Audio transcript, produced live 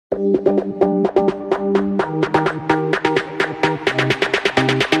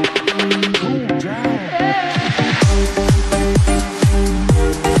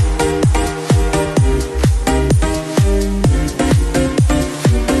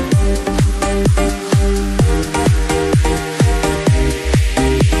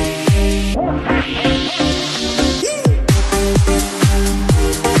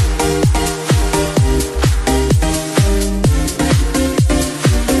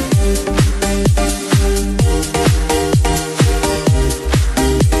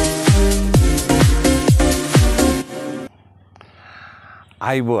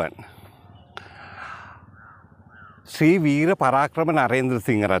අයිබෝන් ශ්‍රී වීර පරාක්‍රම නරේන්ද්‍ර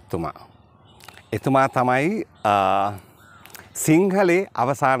සිංහ රජතුමා. එතුමා තමයි සිංහලේ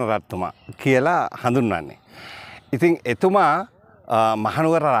අවසාන රජතුමා කියලා හඳුන්වන්නේ. ඉතින් එතුමා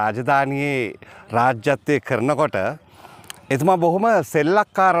මහනුවර රාජධානියේ රාජ්‍යත්වය කරනකොට එතුමා බොහොම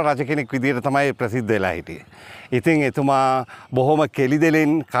සෙල්ලක්කාර රජ කෙනෙක් විදිහට තමයි ප්‍රසිද්ධ වෙලා හිටියේ. ඉතින් එතුමා බොහොම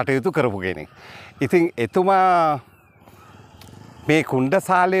කෙලිදෙලෙන් කටයුතු කරපු කෙනෙක්. ඉතින් එතුමා මේ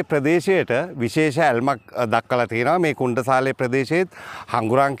කුණ්ඩසාලේ ප්‍රදේශයට විශේෂ ඇල්මක් දක්වලා තියෙනවා. මේ කුණ්ඩසාලේ ප්‍රදේශයේත්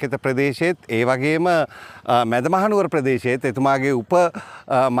හංගුරංකිත ප්‍රදේශයේත් ඒ වගේම මැදමහනුවර ප්‍රදේශයේත් එතුමාගේ උප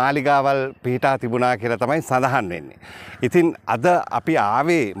මාලිගාවල් පිහිටා තිබුණා කියලා තමයි සඳහන් වෙන්නේ. ඉතින් අද අපි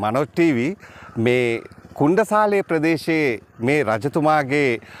ආවේ මනෝජ් ටීවී මේ කුණ්ඩසාලේ ප්‍රදේශයේ මේ රජතුමාගේ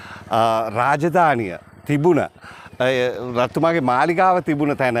රාජධානිය තිබුණ රජතුමාගේ මාලිගාව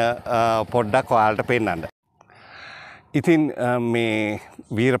තිබුණ තැන පොඩ්ඩක් ඔයාලට පෙන්නන්න. ඉතින් මේ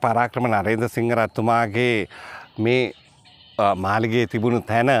වීර පරාක්‍රම නරේන්ද්‍ර සිංහ රජතුමාගේ මේ මාලිගයේ තිබුණු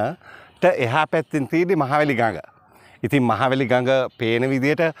තැනට එහා පැත්තෙන් තියෙන්නේ මහවැලි ගඟ. ඉතින් මහවැලි ගඟ පේන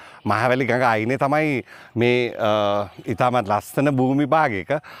විදිහට මහවැලි ගඟ අයිනේ තමයි මේ ඊටමත් ලස්සන භූමි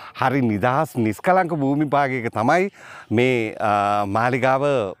භාගයක හරි නිදහස් නිස්කලංක භූමි භාගයක තමයි මේ මාලිගාව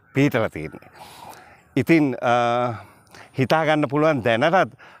පිහිටලා තියෙන්නේ. ඉතින් හිතා ගන්න පුළුවන්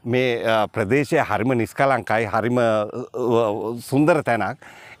දැනටත් මේ ප්‍රදේශය හරිම නිස්කලංකයි හරිම සුන්දර තැනක්.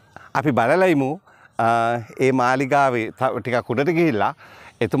 අපි බලලයිමු ඒ මාලිගාවේ ටිකක් උඩට ගිහිල්ලා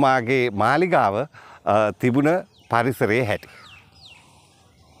එතුමාගේ මාලිගාව තිබුණ පරිසරයේ හැටි.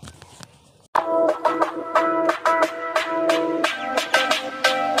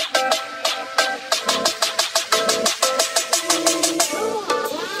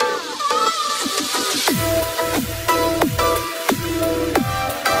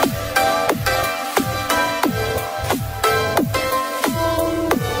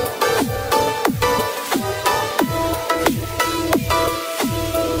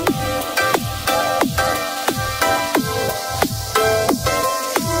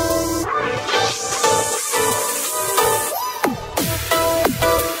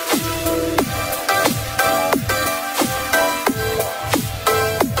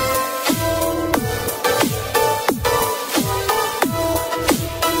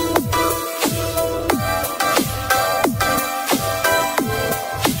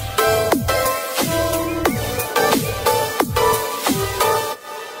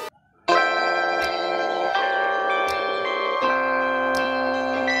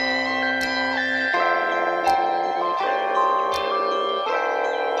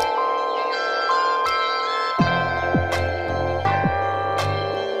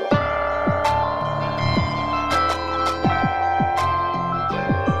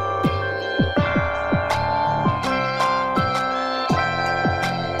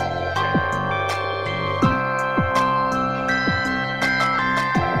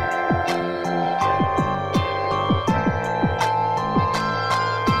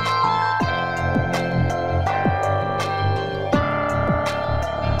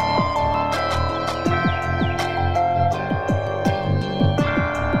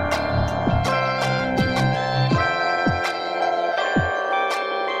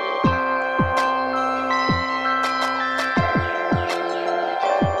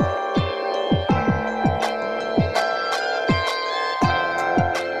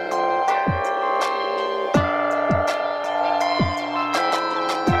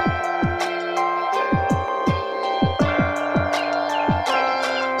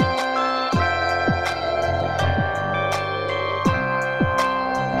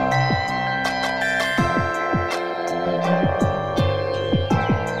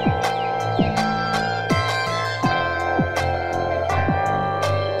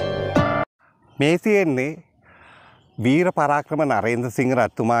 මේ තියෙන්නේ වීර පරාක්‍රම නරේන්ද්‍ර සිංහ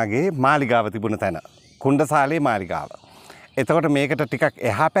රජතුමාගේ මාලිගාව තිබුණ තැන. කුණ්ඩසාලේ මාලිගාව. එතකොට මේකට ටිකක්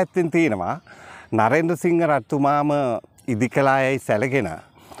එහා පැත්තෙන් තියෙනවා නරේන්ද්‍ර සිංහ රජතුමාම ඉදිකලායයි සැලගෙන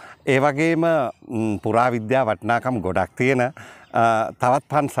ඒ වගේම පුරාවිද්‍යා වටිනාකම් ගොඩක් තියෙන තවත්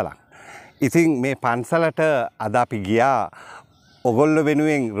පන්සලක්. ඉතින් මේ පන්සලට අද අපි ගියා ඔගොල්ලෝ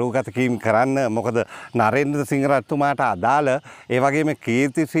වෙනුවෙන් රූගත කීම් කරන්න. මොකද නරේන්ද්‍ර සිංහ රජතුමාට අදාළ ඒ වගේම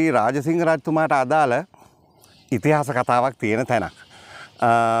කීර්තිශ්‍රී රාජසිංහ රජතුමාට අදාළ ඉතිහාස කතාවක් තියෙන තැනක්.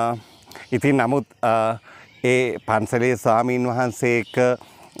 ඉතින් නමුත් ඒ පන්සලේ ස්වාමීන් වහන්සේ එක්ක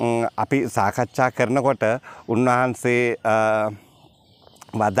අපි සාකච්ඡා කරනකොට උන්වහන්සේ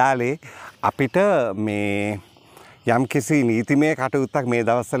වදාලේ අපිට මේ යම් කිසි නීතිමය කටයුත්තක් මේ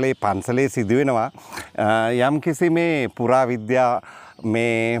දවස්වලේ පන්සලේ සිදුවෙනවා. යම් කිසි මේ පුරාවිද්‍යා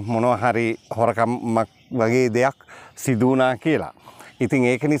මේ මොනවා හරි හොරකමක් වගේ දෙයක් සිදු වුණා කියලා. ඉතින්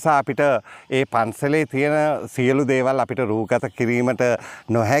ඒක නිසා අපිට ඒ පන්සලේ තියෙන සියලු දේවල් අපිට රූගත කිරීමට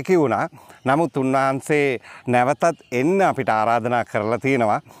නොහැකි වුණා. නමුත් උන්වහන්සේ නැවතත් එන්න අපිට ආරාධනා කරලා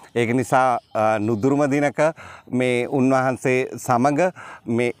තියෙනවා. ඒක නිසා නුදුරුම දිනක මේ උන්වහන්සේ සමග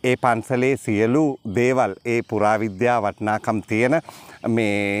මේ ඒ පන්සලේ සියලු දේවල් ඒ පුරාවිද්‍යා වටිනාකම් තියෙන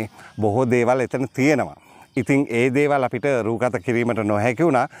මේ බොහෝ දේවල් එතන තියෙනවා. ඉතින් ඒ දේවල් අපිට රූගත කිරීමට නොහැකි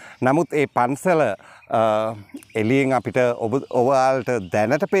වුණා. නමුත් ඒ පන්සල එළියෙන් අපිට ඔයාලට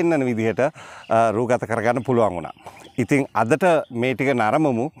දැනට පෙන්වන විදිහට රූගත කරගන්න පුළුවන් වුණා. ඉතින් අදට මේ ටික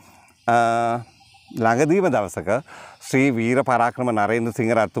නරඹමු. ළඟදීම දවසක ශ්‍රී වීර පරාක්‍රම නරේන්ද්‍ර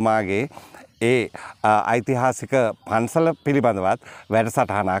සිංහ රජතුමාගේ ඒ ඓතිහාසික පන්සල පිළිබඳවත්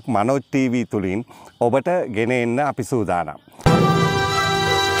වැඩසටහනක් මනෝජ් ටීවී තුලින් ඔබට ගෙන එන්න අපි සූදානම්.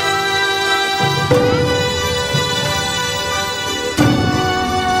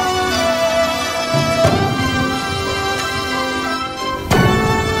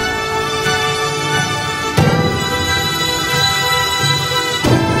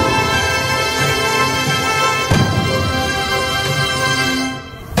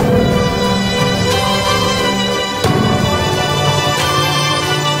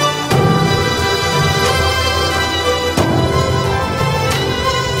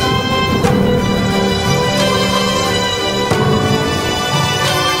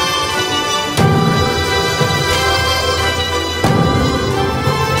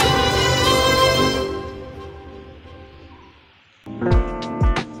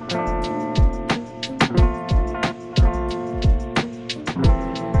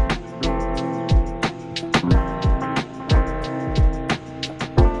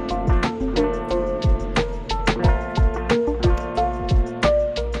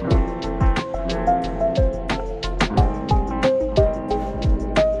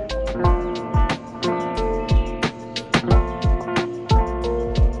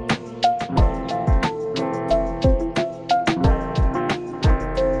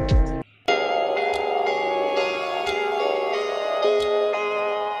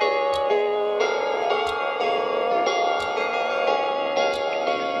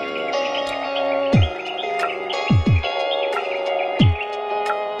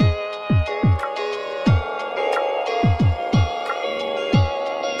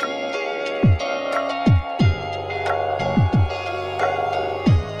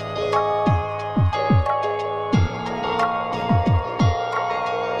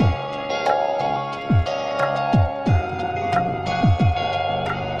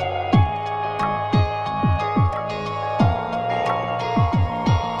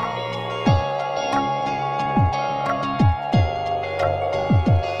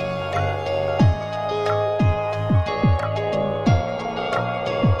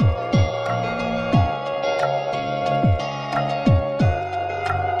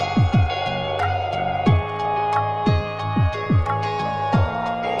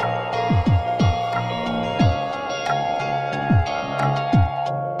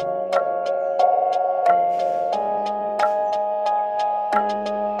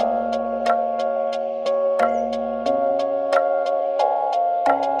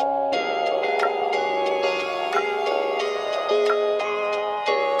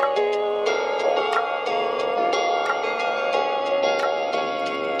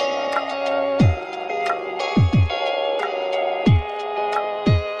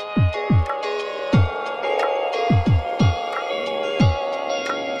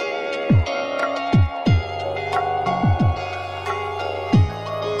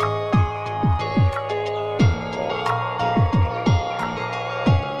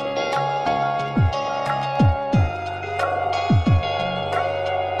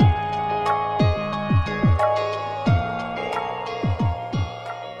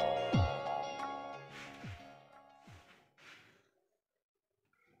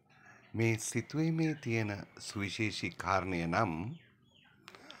 මේ සිතුවීමේ තියෙන සුවිශේෂී කාරණය නම්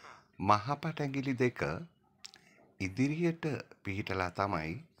මහපටැඟිලි දෙක ඉදිරියට පිහිටලා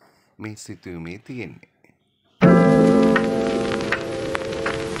තමයි මේ සිතුවීමේ තියෙන්නේ.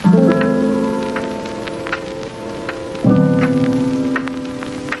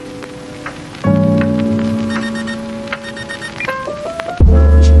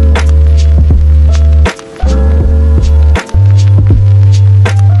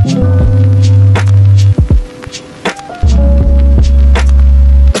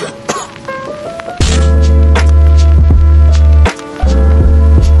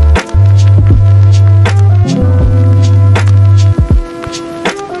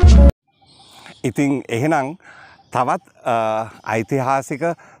 ඉතින් එහෙනම් තවත් ඓතිහාසික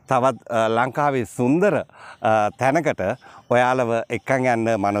තවත් ලංකාවේ සුන්දර තැනකට ඔයාලව එක්කන්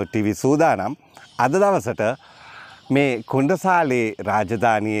යන්න මනෝ ටීවී සූදානම්. අද දවසට මේ කුණ්ඩසාලේ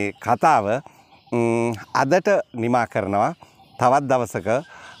රාජධානියේ කතාව අදට නිමා කරනවා. තවත් දවසක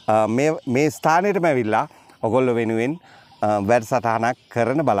මේ ස්ථානයටම ඇවිල්ලා ඔගොල්ලෝ වෙනුවෙන් වැඩසටහනක්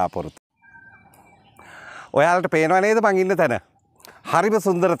කරන බලාපොරොත්තු. ඔයාලට පේනව නේද මං ඉන්න තැන? හරිම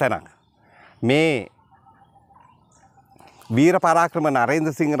සුන්දර තැනක්. මේ වීර පරාක්‍රම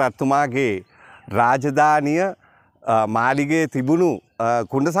නරේන්ද්‍ර සිංහ රජතුමාගේ රාජධානිය මාලිගයේ තිබුණු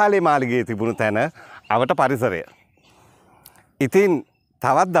කුණ්ඩසාලේ මාලිගයේ තිබුණු තැන අවට පරිසරය. ඉතින්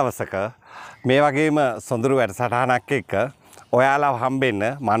තවත් දවසක මේ වගේම සොඳුරු වැඩසටහනක් එක්ක ඔයාලා හම්බෙන්න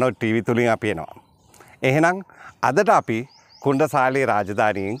මනෝ ටීවී තුලින් අපි එනවා. එහෙනම් අදට අපි කුණ්ඩසාලේ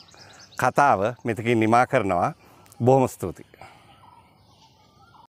රාජධානියෙන් කතාව මෙතකින් නිමා කරනවා. බොහොම ස්තුතියි.